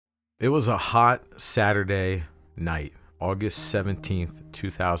It was a hot Saturday night, August 17th,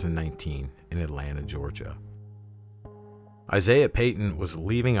 2019, in Atlanta, Georgia. Isaiah Payton was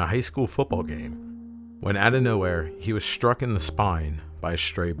leaving a high school football game when out of nowhere he was struck in the spine by a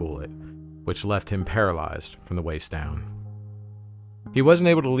stray bullet, which left him paralyzed from the waist down. He wasn't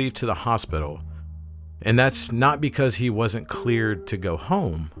able to leave to the hospital, and that's not because he wasn't cleared to go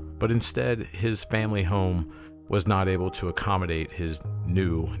home, but instead his family home was not able to accommodate his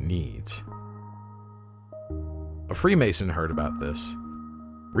new needs. A Freemason heard about this,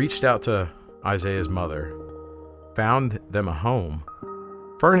 reached out to Isaiah's mother, found them a home,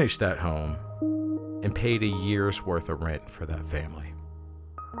 furnished that home, and paid a year's worth of rent for that family.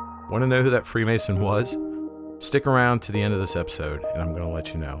 Want to know who that Freemason was? Stick around to the end of this episode, and I'm going to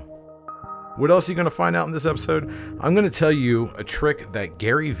let you know. What else are you going to find out in this episode? I'm going to tell you a trick that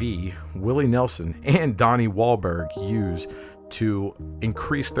Gary Vee, Willie Nelson, and Donnie Wahlberg use to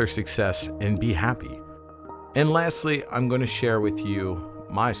increase their success and be happy. And lastly, I'm going to share with you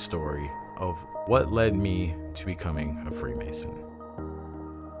my story of what led me to becoming a Freemason.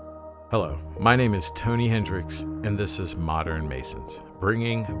 Hello, my name is Tony Hendricks, and this is Modern Masons,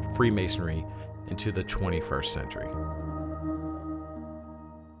 bringing Freemasonry into the 21st century.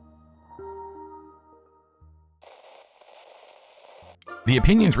 The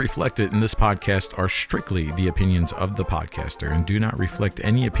opinions reflected in this podcast are strictly the opinions of the podcaster and do not reflect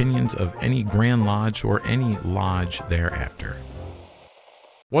any opinions of any Grand Lodge or any lodge thereafter.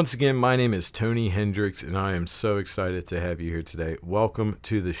 Once again, my name is Tony Hendricks, and I am so excited to have you here today. Welcome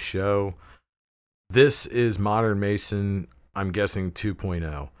to the show. This is Modern Mason, I'm guessing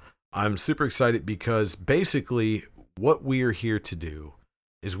 2.0. I'm super excited because basically what we are here to do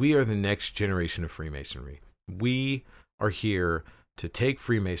is we are the next generation of Freemasonry. We are here to take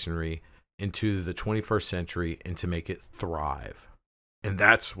Freemasonry into the 21st century and to make it thrive. And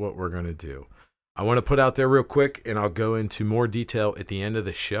that's what we're going to do. I want to put out there real quick, and I'll go into more detail at the end of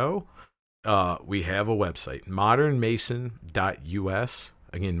the show. We have a website, modernmason.us.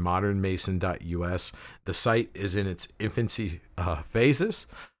 Again, modernmason.us. The site is in its infancy phases.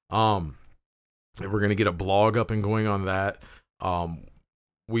 We're going to get a blog up and going on that.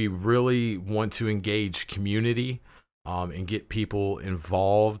 We really want to engage community and get people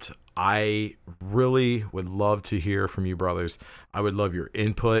involved. I really would love to hear from you, brothers. I would love your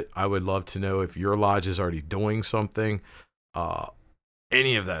input. I would love to know if your lodge is already doing something,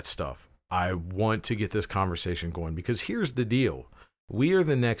 any of that stuff. I want to get this conversation going because here's the deal. We are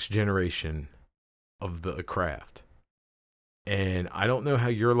the next generation of the craft. And I don't know how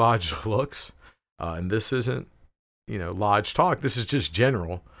your lodge looks. And this isn't, lodge talk. This is just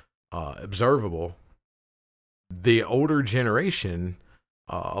general, observable. The older generation,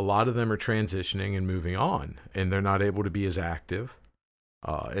 a lot of them are transitioning and moving on, and they're not able to be as active.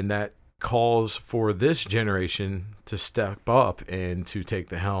 And that calls for this generation to step up and to take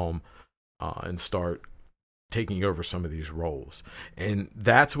the helm and start taking over some of these roles. And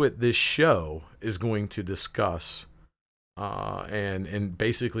that's what this show is going to discuss and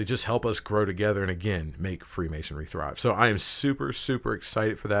basically just help us grow together and, again, make Freemasonry thrive. So I am super, super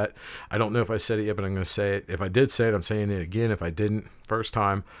excited for that. I don't know if I said it yet, but I'm going to say it. If I did say it, I'm saying it again. If I didn't, first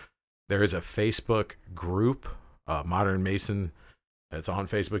time, there is a Facebook group, Modern Mason. It's on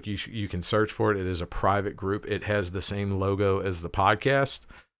Facebook. You can search for it. It is a private group. It has the same logo as the podcast.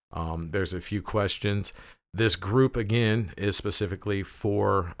 There's a few questions. This group, again, is specifically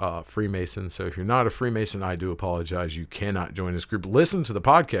for Freemasons. So if you're not a Freemason, I do apologize. You cannot join this group. Listen to the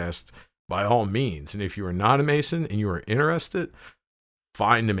podcast by all means. And if you are not a Mason and you are interested,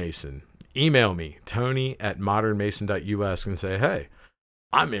 find a Mason. Email me, tony@modernmason.us, and say, hey,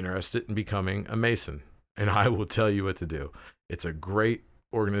 I'm interested in becoming a Mason. And I will tell you what to do. It's a great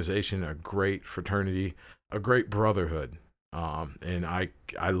organization, a great fraternity, a great brotherhood. And I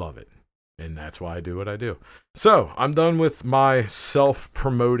love it. And that's why I do what I do. So I'm done with my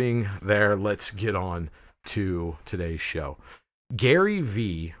self-promoting there. Let's get on to today's show. Gary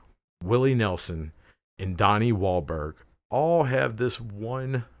Vee, Willie Nelson, and Donnie Wahlberg all have this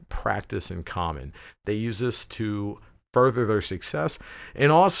one practice in common. They use this to further their success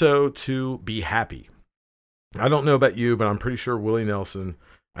and also to be happy. I don't know about you, but I'm pretty sure Willie Nelson,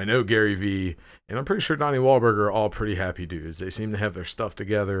 I know Gary Vee, and I'm pretty sure Donnie Wahlberg are all pretty happy dudes. They seem to have their stuff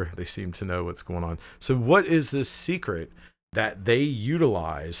together. They seem to know what's going on. So what is this secret that they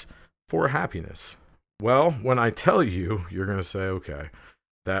utilize for happiness? Well, when I tell you, you're going to say, okay,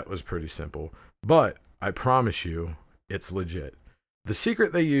 that was pretty simple. But I promise you, it's legit. The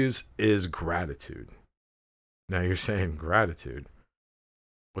secret they use is gratitude. Now you're saying gratitude.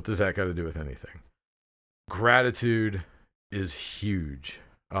 What does that got to do with anything? Gratitude is huge.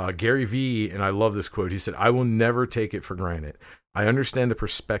 Gary Vee, and I love this quote. He said, "I will never take it for granted. I understand the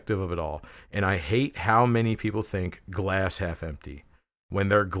perspective of it all, and I hate how many people think glass half empty when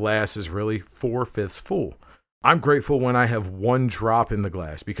their glass is really 4/5 full. I'm grateful when I have one drop in the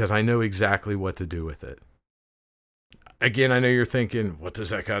glass because I know exactly what to do with it." Again, I know you're thinking, what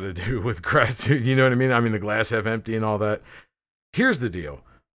does that got to do with gratitude? You know what I mean? I mean, the glass half empty and all that. Here's the deal.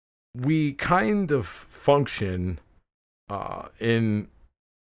 We kind of function in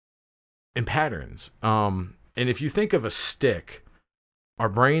patterns. And if you think of a stick, our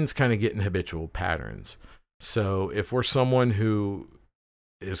brains kind of get in habitual patterns. So if we're someone who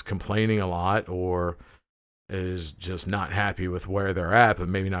is complaining a lot or is just not happy with where they're at, but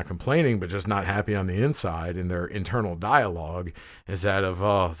maybe not complaining, but just not happy on the inside, and their internal dialogue is that of,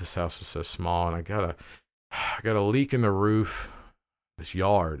 oh, this house is so small and I got a leak in the roof. This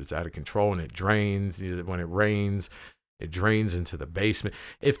yard is out of control and it drains. When it rains, it drains into the basement.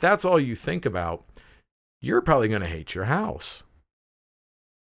 If that's all you think about, you're probably going to hate your house.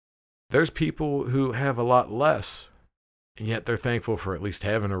 There's people who have a lot less, and yet they're thankful for at least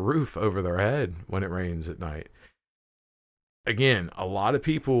having a roof over their head when it rains at night. Again, a lot of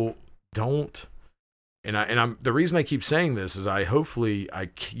people don't, and I'm the reason I keep saying this is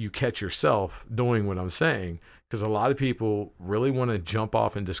you catch yourself doing what I'm saying, because a lot of people really want to jump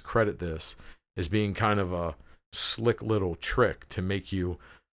off and discredit this as being kind of a slick little trick to make you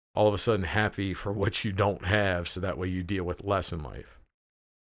all of a sudden happy for what you don't have, so that way you deal with less in life.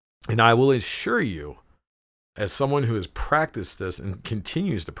 And I will assure you, as someone who has practiced this and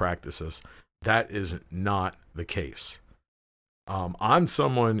continues to practice this, that is not the case. I'm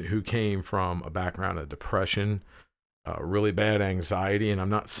someone who came from a background of depression, really bad anxiety, and I'm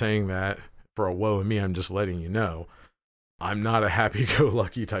not saying that for a woe in me. I'm just letting you know I'm not a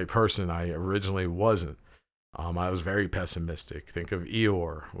happy-go-lucky type person. I originally wasn't. I was very pessimistic. Think of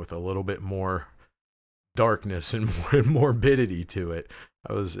Eeyore with a little bit more darkness and morbidity to it.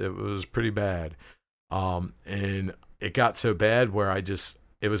 It was pretty bad. And it got so bad where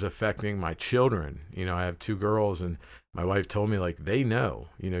it was affecting my children. You know, I have 2 girls, and my wife told me, like, they know,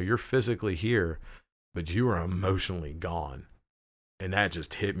 you're physically here, but you are emotionally gone. And that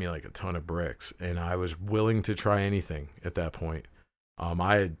just hit me like a ton of bricks. And I was willing to try anything at that point.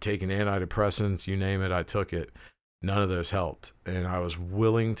 I had taken antidepressants, you name it, I took it. None of those helped. And I was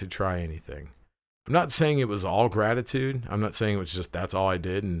willing to try anything. I'm not saying it was all gratitude. I'm not saying it was just that's all I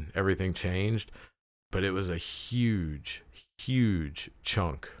did and everything changed. But it was a huge, huge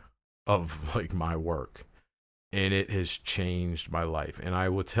chunk of like my work. And it has changed my life. And I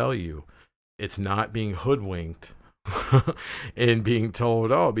will tell you, it's not being hoodwinked and being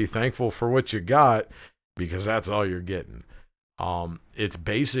told, oh, be thankful for what you got, because that's all you're getting. It's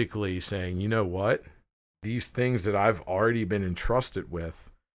basically saying, you know what? These things that I've already been entrusted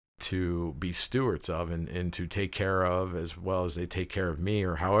with to be stewards of and to take care of, as well as they take care of me,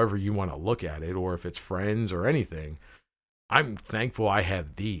 or however you want to look at it, or if it's friends or anything, I'm thankful I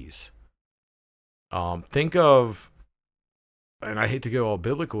have these. Think of, and I hate to go all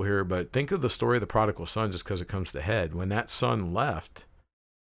biblical here, but think of the story of the prodigal son, just because it comes to head. When that son left,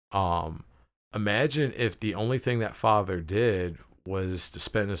 imagine if the only thing that father did was to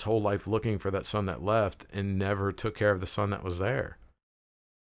spend his whole life looking for that son that left and never took care of the son that was there.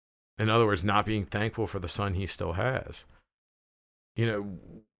 In other words, not being thankful for the son he still has.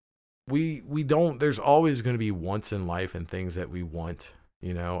 We don't, there's always going to be wants in life and things that we want.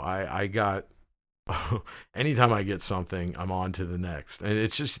 I got, anytime I get something, I'm on to the next. And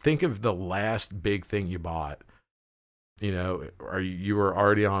it's just, think of the last big thing you bought. Or you were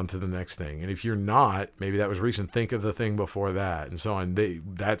already on to the next thing. And if you're not, maybe that was recent, think of the thing before that, and so on.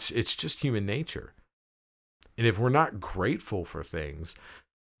 It's just human nature. And if we're not grateful for things,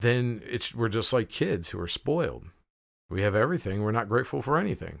 then we're just like kids who are spoiled. We have everything. We're not grateful for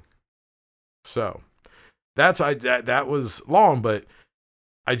anything. So that was long, but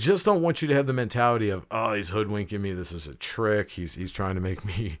I just don't want you to have the mentality of, oh, he's hoodwinking me. This is a trick. He's trying to make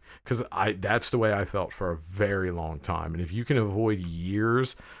me, because that's the way I felt for a very long time. And if you can avoid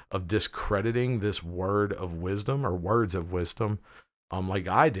years of discrediting this word of wisdom or words of wisdom, like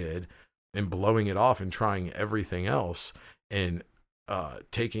I did, and blowing it off and trying everything else, and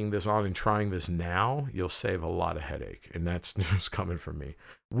taking this on and trying this now, you'll save a lot of headache. And that's just coming from me.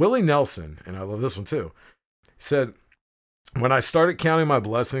 Willie Nelson, and I love this one too, said, when I started counting my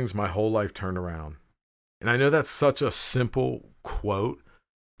blessings, my whole life turned around. And I know that's such a simple quote,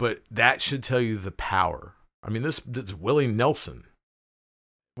 but that should tell you the power. I mean, this is Willie Nelson.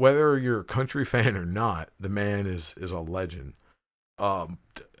 Whether you're a country fan or not, the man is a legend.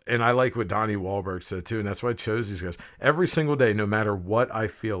 and I like what Donnie Wahlberg said too, and that's why I chose these guys. Every single day, no matter what I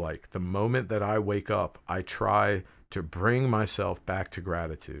feel like, the moment that I wake up, I try to bring myself back to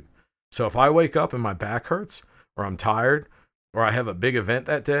gratitude. So if I wake up and my back hurts, or I'm tired, or I have a big event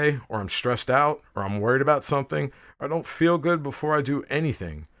that day, or I'm stressed out, or I'm worried about something, or I don't feel good before I do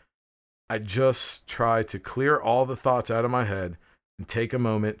anything, I just try to clear all the thoughts out of my head and take a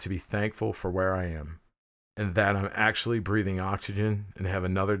moment to be thankful for where I am and that I'm actually breathing oxygen and have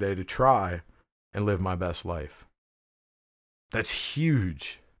another day to try and live my best life. That's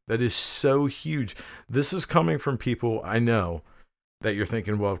huge. That is so huge. This is coming from people I know that you're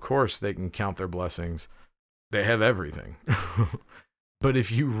thinking, well, of course they can count their blessings. They have everything. But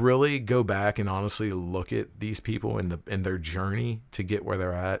if you really go back and honestly look at these people and their journey to get where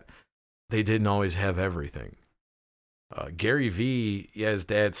they're at, they didn't always have everything. Gary Vee, yeah, his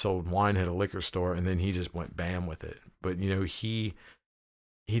dad sold wine at a liquor store, and then he just went bam with it. But he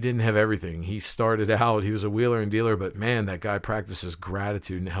didn't have everything. He started out, he was a wheeler and dealer, but man, that guy practices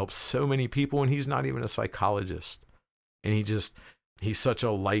gratitude and helps so many people, and he's not even a psychologist. And he's such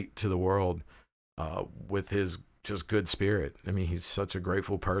a light to the world with his just good spirit. I mean, he's such a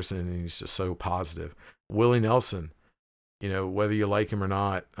grateful person, and he's just so positive. Willie Nelson, whether you like him or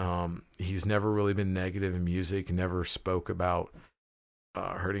not, he's never really been negative in music, never spoke about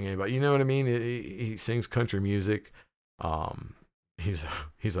hurting anybody. You know what I mean? He sings country music.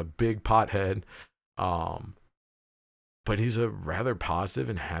 He's a big pothead, but he's a rather positive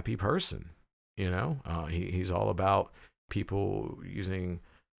and happy person. He's all about people using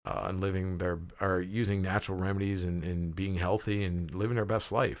and using natural remedies and being healthy and living their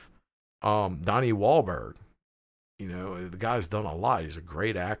best life. Donnie Wahlberg, the guy's done a lot. He's a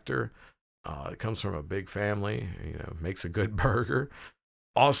great actor. Comes from a big family, makes a good burger.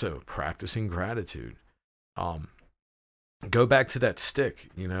 Also practicing gratitude. Go back to that stick.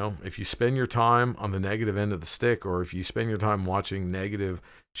 If you spend your time on the negative end of the stick, or if you spend your time watching negative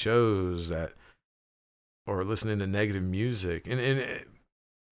shows or listening to negative music, and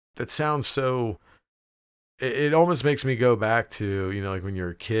that sounds so, it almost makes me go back to, like when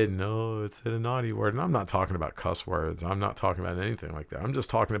you're a kid and, oh, it's a naughty word. And I'm not talking about cuss words. I'm not talking about anything like that. I'm just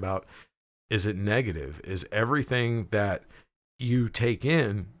talking about, is it negative? Is everything that you take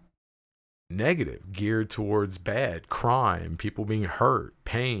in negative, geared towards bad, crime, people being hurt,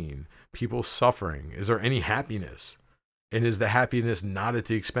 pain, people suffering? Is there any happiness? And is the happiness not at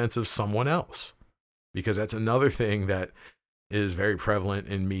the expense of someone else? Because that's another thing that is very prevalent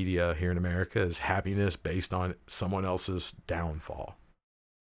in media here in America, is happiness based on someone else's downfall.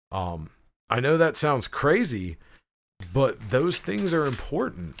 I know that sounds crazy, but those things are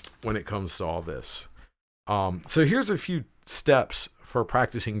important when it comes to all this. So here's a few steps for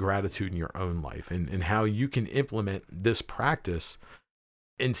practicing gratitude in your own life, and how you can implement this practice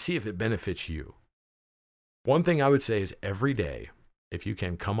and see if it benefits you. One thing I would say is every day, if you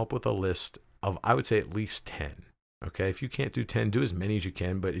can, come up with a list of, I would say, at least 10. Okay, if you can't do 10, do as many as you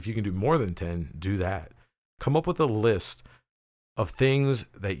can. But if you can do more than 10, do that. Come up with a list of things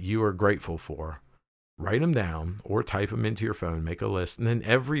that you are grateful for. Write them down or type them into your phone. Make a list. And then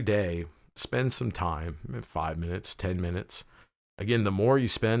every day, spend some time, 5 minutes, 10 minutes. Again, the more you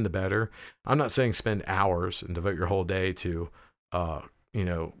spend, the better. I'm not saying spend hours and devote your whole day to,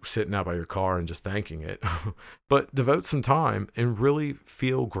 sitting out by your car and just thanking it. But devote some time and really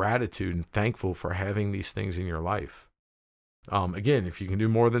feel gratitude and thankful for having these things in your life. Again, if you can do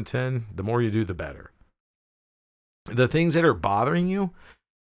more than 10, the more you do, the better. The things that are bothering you,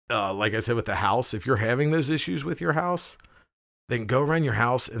 like I said with the house, if you're having those issues with your house, then go around your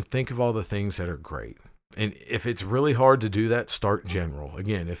house and think of all the things that are great. And if it's really hard to do that, start general.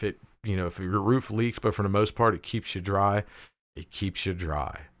 Again, if your roof leaks, but for the most part, it keeps you dry, it keeps you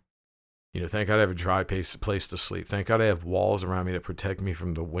dry. Thank God I have a dry place to sleep. Thank God I have walls around me that protect me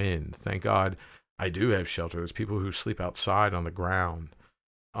from the wind. Thank God I do have shelter. There's people who sleep outside on the ground.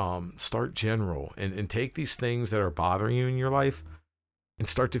 Start general and take these things that are bothering you in your life and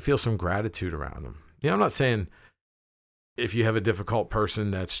start to feel some gratitude around them. I'm not saying if you have a difficult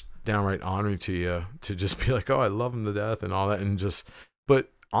person that's downright honoring to you to just be like, oh, I love them to death and all that,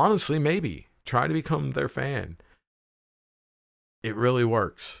 but honestly, maybe try to become their fan. It really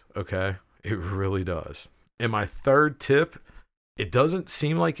works, okay? It really does. And my third tip, it doesn't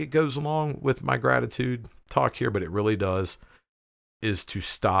seem like it goes along with my gratitude talk here, but it really does, is to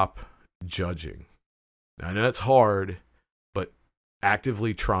stop judging. Now, I know it's hard, but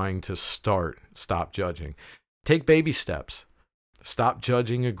actively trying to stop judging. Take baby steps. Stop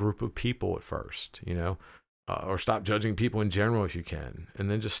judging a group of people at first, or stop judging people in general if you can, and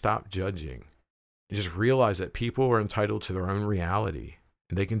then just stop judging. And just realize that people are entitled to their own reality.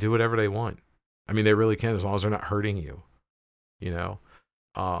 and they can do whatever they want. I mean, they really can, as long as they're not hurting you, you know?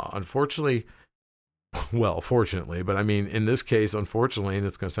 Unfortunately, well, fortunately, but I mean, in this case, unfortunately, and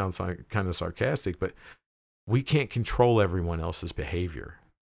it's going to sound kind of sarcastic, but we can't control everyone else's behavior.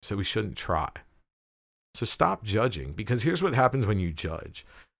 So we shouldn't try. So stop judging, because here's what happens when you judge.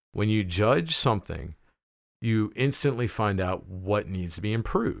 When you judge something, you instantly find out what needs to be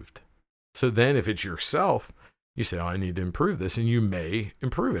improved. So then if it's yourself, you say, oh, I need to improve this, and you may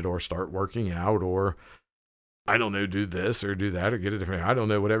improve it or start working out, or I don't know, do this or do that or get a different, I don't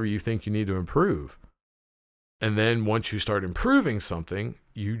know, whatever you think you need to improve. And then once you start improving something,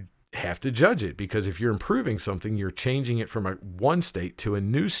 you have to judge it, because if you're improving something, you're changing it from one state to a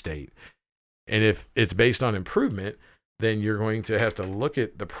new state. And if it's based on improvement, then you're going to have to look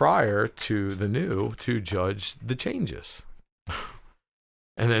at the prior to the new to judge the changes.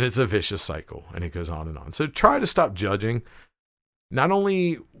 And then it's a vicious cycle, and it goes on and on. So try to stop judging. Not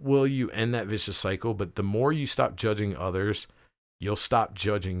only will you end that vicious cycle, but the more you stop judging others, you'll stop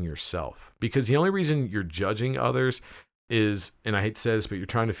judging yourself. Because the only reason you're judging others is, and I hate to say this, but you're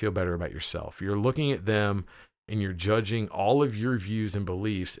trying to feel better about yourself. You're looking at them and you're judging all of your views and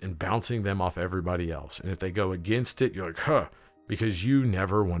beliefs and bouncing them off everybody else. And if they go against it, you're like, because you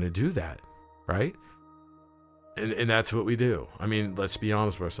never want to do that, right? And that's what we do. I mean, let's be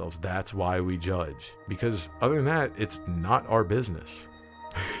honest with ourselves. That's why we judge. Because other than that, it's not our business.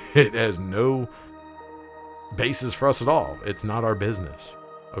 It has no basis for us at all. It's not our business,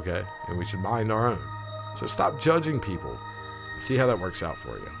 okay? And we should mind our own. So stop judging people. See how that works out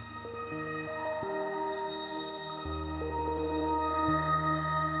for you.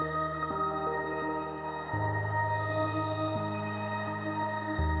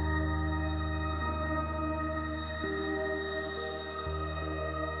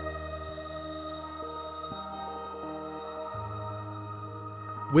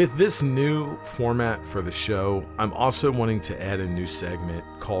 With this new format for the show, I'm also wanting to add a new segment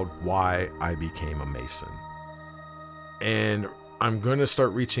called Why I Became a Mason. And I'm going to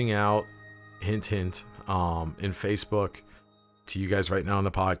start reaching out, hint, hint, in Facebook to you guys right now on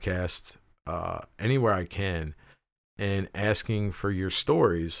the podcast, anywhere I can, and asking for your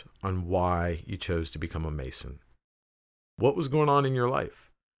stories on why you chose to become a Mason. What was going on in your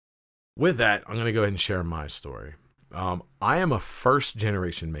life? With that, I'm going to go ahead and share my story. I am a first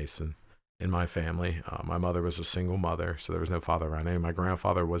generation Mason in my family. My mother was a single mother, so there was no father around. And my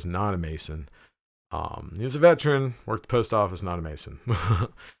grandfather was not a Mason. He was a veteran, worked at the post office, not a Mason.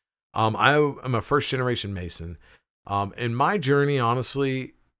 I am a first generation Mason. In my journey,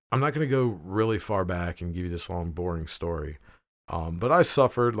 honestly, I'm not going to go really far back and give you this long, boring story. But I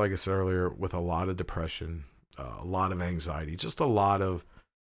suffered, like I said earlier, with a lot of depression, a lot of anxiety, just a lot of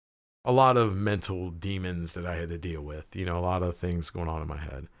mental demons that I had to deal with, a lot of things going on in my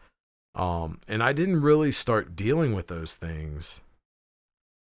head. And I didn't really start dealing with those things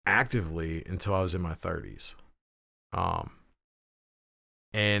actively until I was in my 30s.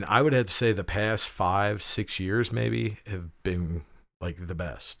 And I would have to say the past 5-6 years maybe have been like the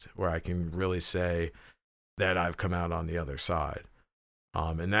best, where I can really say that I've come out on the other side.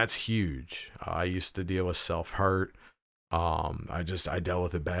 And that's huge. I used to deal with self-hurt. I dealt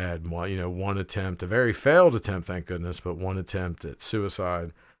with it bad. One attempt, a very failed attempt, thank goodness, but one attempt at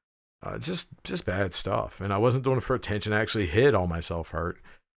suicide, just bad stuff. And I wasn't doing it for attention. I actually hid all my self-hurt,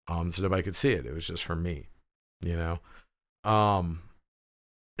 so nobody could see it. It was just for me,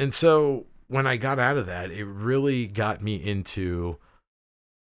 and so when I got out of that, it really got me into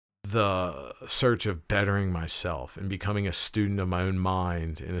the search of bettering myself and becoming a student of my own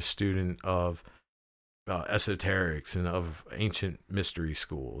mind and a student of esoterics and of ancient mystery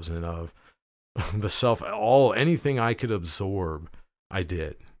schools and of the anything I could absorb, I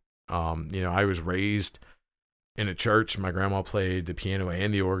did. I was raised in a church. My grandma played the piano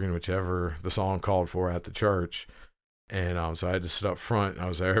and the organ, whichever the song called for at the church. And so I had to sit up front. I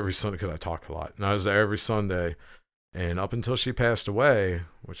was there every Sunday because I talked a lot. And I was there every Sunday. And up until she passed away,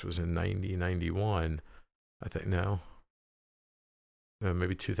 which was in 1991, I think, no,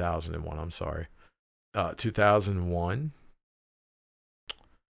 maybe 2001, I'm sorry. 2001.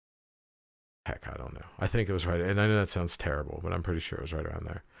 Heck, I don't know. I think it was right. And I know that sounds terrible, but I'm pretty sure it was right around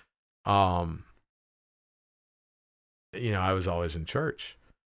there. I was always in church,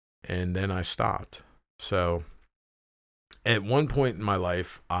 and then I stopped. So at one point in my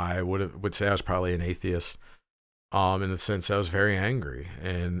life, I would say I was probably an atheist, in the sense I was very angry,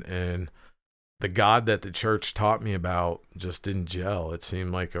 and the God that the church taught me about just didn't gel. It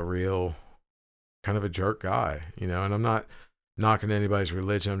seemed like a real kind of a jerk guy, and I'm not knocking anybody's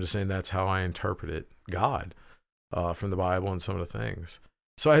religion. I'm just saying that's how I interpreted God, from the Bible and some of the things.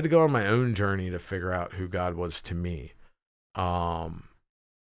 So I had to go on my own journey to figure out who God was to me. And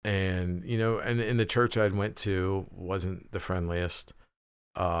in the church I went to wasn't the friendliest.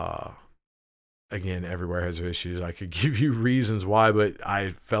 Again, everywhere has issues. I could give you reasons why, but I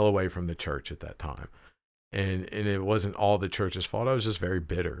fell away from the church at that time. And it wasn't all the church's fault. I was just very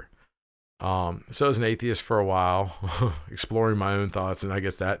bitter. So I was an atheist for a while, exploring my own thoughts, and I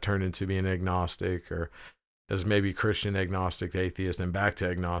guess that turned into being agnostic, or as maybe Christian agnostic, atheist, and back to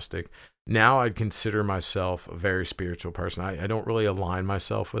agnostic. Now I'd consider myself a very spiritual person. I don't really align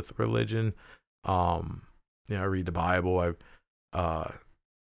myself with religion. I read the Bible. But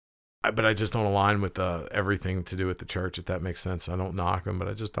I just don't align with everything to do with the church, if that makes sense. I don't knock them, but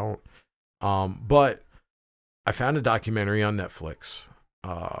I just don't. But I found a documentary on Netflix,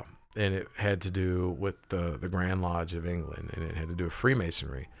 and it had to do with the Grand Lodge of England, and it had to do with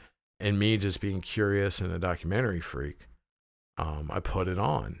Freemasonry. And me just being curious and a documentary freak, I put it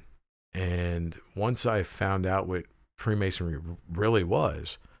on. And once I found out what Freemasonry really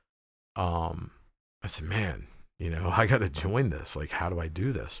was, I said, man, I got to join this. Like, how do I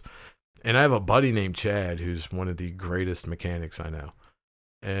do this? And I have a buddy named Chad, who's one of the greatest mechanics I know.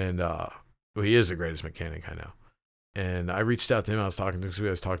 And, he is the greatest mechanic I know. And I reached out to him. I was talking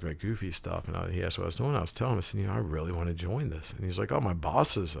about goofy stuff, and he asked what I was doing. I was telling him, I said, I really want to join this. And he's like, oh, my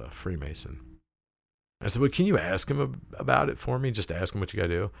boss is a Freemason. I said, well, can you ask him about it for me? Just ask him what you got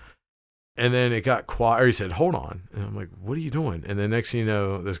to do. And then it got quiet. Or he said, hold on. And I'm like, what are you doing? And then next thing you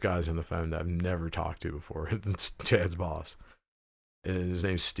know, this guy's on the phone that I've never talked to before. It's Chad's boss. And his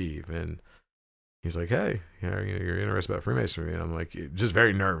name's Steve. And he's like, hey, you're interested about Freemasonry? And I'm like, just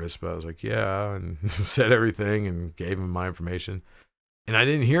very nervous, but I was like, yeah, and said everything and gave him my information. And I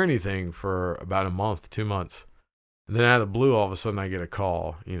didn't hear anything for about a month, 2 months. And then out of the blue, all of a sudden I get a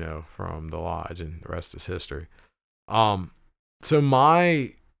call, from the lodge, and the rest is history. So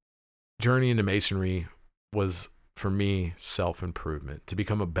my journey into Masonry was, for me, self-improvement, to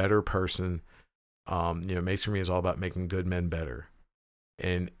become a better person. Masonry is all about making good men better.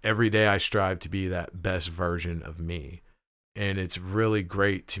 And every day I strive to be that best version of me. And it's really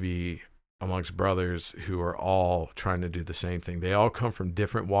great to be amongst brothers who are all trying to do the same thing. They all come from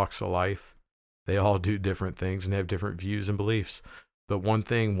different walks of life. They all do different things and have different views and beliefs. But one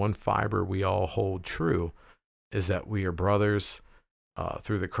fiber we all hold true is that we are brothers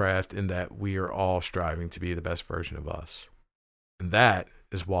through the craft, and that we are all striving to be the best version of us. And that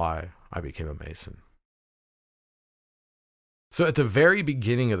is why I became a Mason. So at the very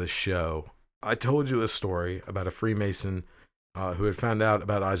beginning of the show, I told you a story about a Freemason who had found out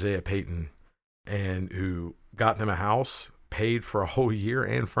about Isaiah Payton, and who got them a house, paid for a whole year,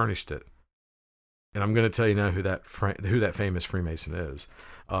 and furnished it. And I'm going to tell you now who that famous Freemason is.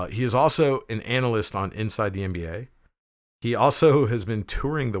 He is also an analyst on Inside the NBA. He also has been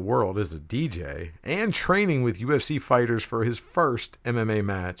touring the world as a DJ and training with UFC fighters for his first MMA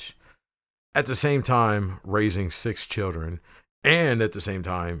match, at the same time raising 6 children, and at the same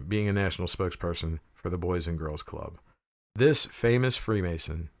time being a national spokesperson for the Boys and Girls Club. This famous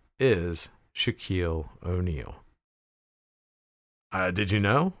Freemason is Shaquille O'Neal. Did you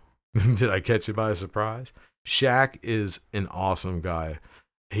know? Did I catch you by surprise? Shaq is an awesome guy.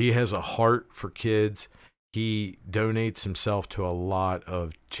 He has a heart for kids. He donates himself to a lot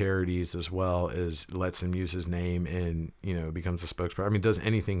of charities, as well as lets him use his name and, becomes a spokesperson. I mean, does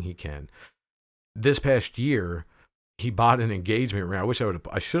anything he can. This past year, he bought an engagement ring.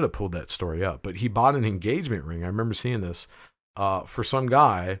 I should have pulled that story up, but he bought an engagement ring. I remember seeing this for some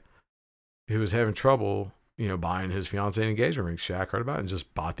guy who was having trouble, buying his fiancée an engagement ring. Shaq heard about it and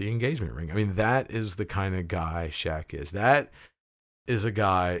just bought the engagement ring. I mean, that is the kind of guy Shaq is. That is a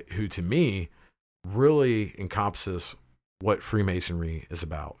guy who, to me, really encompasses what Freemasonry is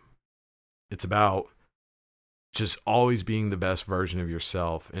about. It's about just always being the best version of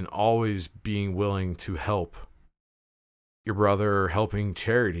yourself, and always being willing to help your brother, helping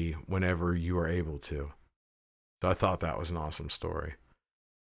charity whenever you are able to. So I thought that was an awesome story.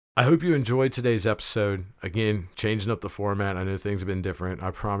 I hope you enjoyed today's episode. Again, changing up the format. I know things have been different. I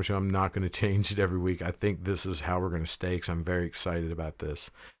promise you I'm not going to change it every week. I think this is how we're going to stay, because I'm very excited about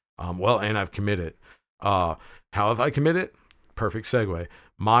this. And I've committed. How have I committed? Perfect segue.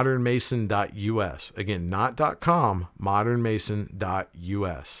 modernmason.us. Again, not .com,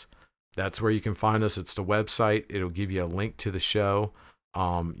 modernmason.us. That's where you can find us. It's the website. It'll give you a link to the show.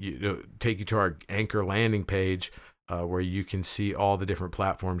 It'll take you to our Anchor landing page, where you can see all the different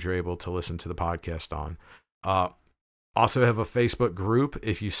platforms you're able to listen to the podcast on. Also have a Facebook group.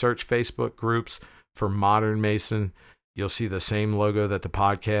 If you search Facebook groups for Modern Mason, you'll see the same logo that the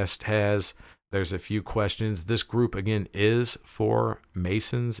podcast has. There's a few questions. This group, again, is for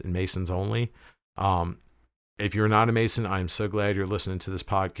Masons and Masons only. If you're not a Mason, I'm so glad you're listening to this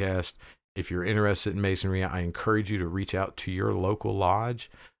podcast. If you're interested in Masonry, I encourage you to reach out to your local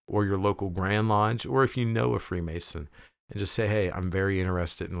lodge or your local Grand Lodge, or if you know a Freemason, and just say, hey, I'm very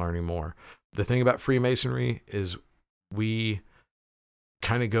interested in learning more. The thing about Freemasonry is we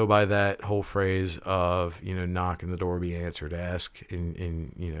kind of go by that whole phrase of, knock and the door will be answered, ask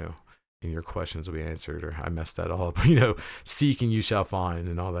and your questions will be answered, or I messed that all up, seek and you shall find,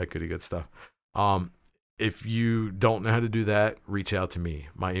 and all that goody good stuff. If you don't know how to do that, reach out to me.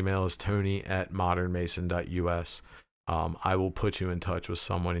 My email is tony@modernmason.us. I will put you in touch with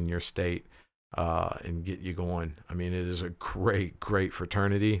someone in your state and get you going. I mean, it is a great, great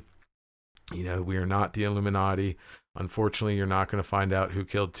fraternity. We are not the Illuminati. Unfortunately, you're not going to find out who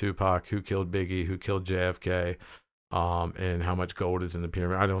killed Tupac, who killed Biggie, who killed JFK, and how much gold is in the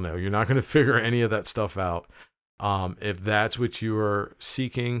pyramid. I don't know. You're not going to figure any of that stuff out. If that's what you are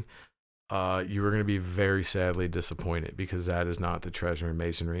seeking, you are going to be very sadly disappointed, because that is not the treasure in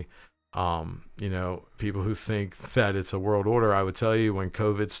Masonry. People who think that it's a world order, I would tell you, when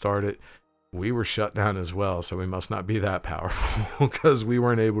COVID started, we were shut down as well. So we must not be that powerful, because we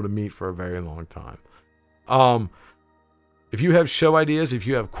weren't able to meet for a very long time. If you have show ideas, if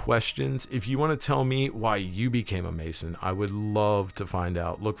you have questions, if you want to tell me why you became a Mason, I would love to find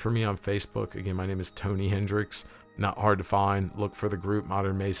out. Look for me on Facebook. Again, my name is Tony Hendricks. Not hard to find. Look for the group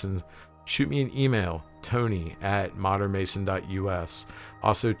Modern Masons. Shoot me an email, tony@modernmason.us.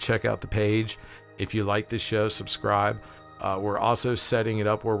 Also, check out the page. If you like this show, subscribe. We're also setting it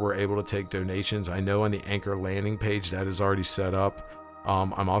up where we're able to take donations. I know on the Anchor landing page that is already set up.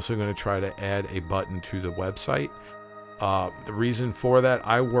 I'm also going to try to add a button to the website. The reason for that,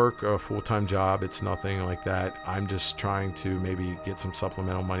 I work a full-time job. It's nothing like that. I'm just trying to maybe get some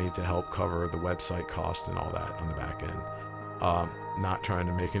supplemental money to help cover the website cost and all that on the back end. Not trying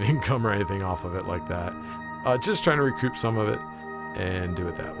to make an income or anything off of it like that. Just trying to recoup some of it and do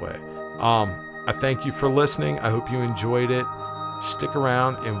it that way. I thank you for listening. I hope you enjoyed it. Stick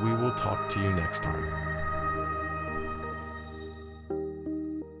around and we will talk to you next time.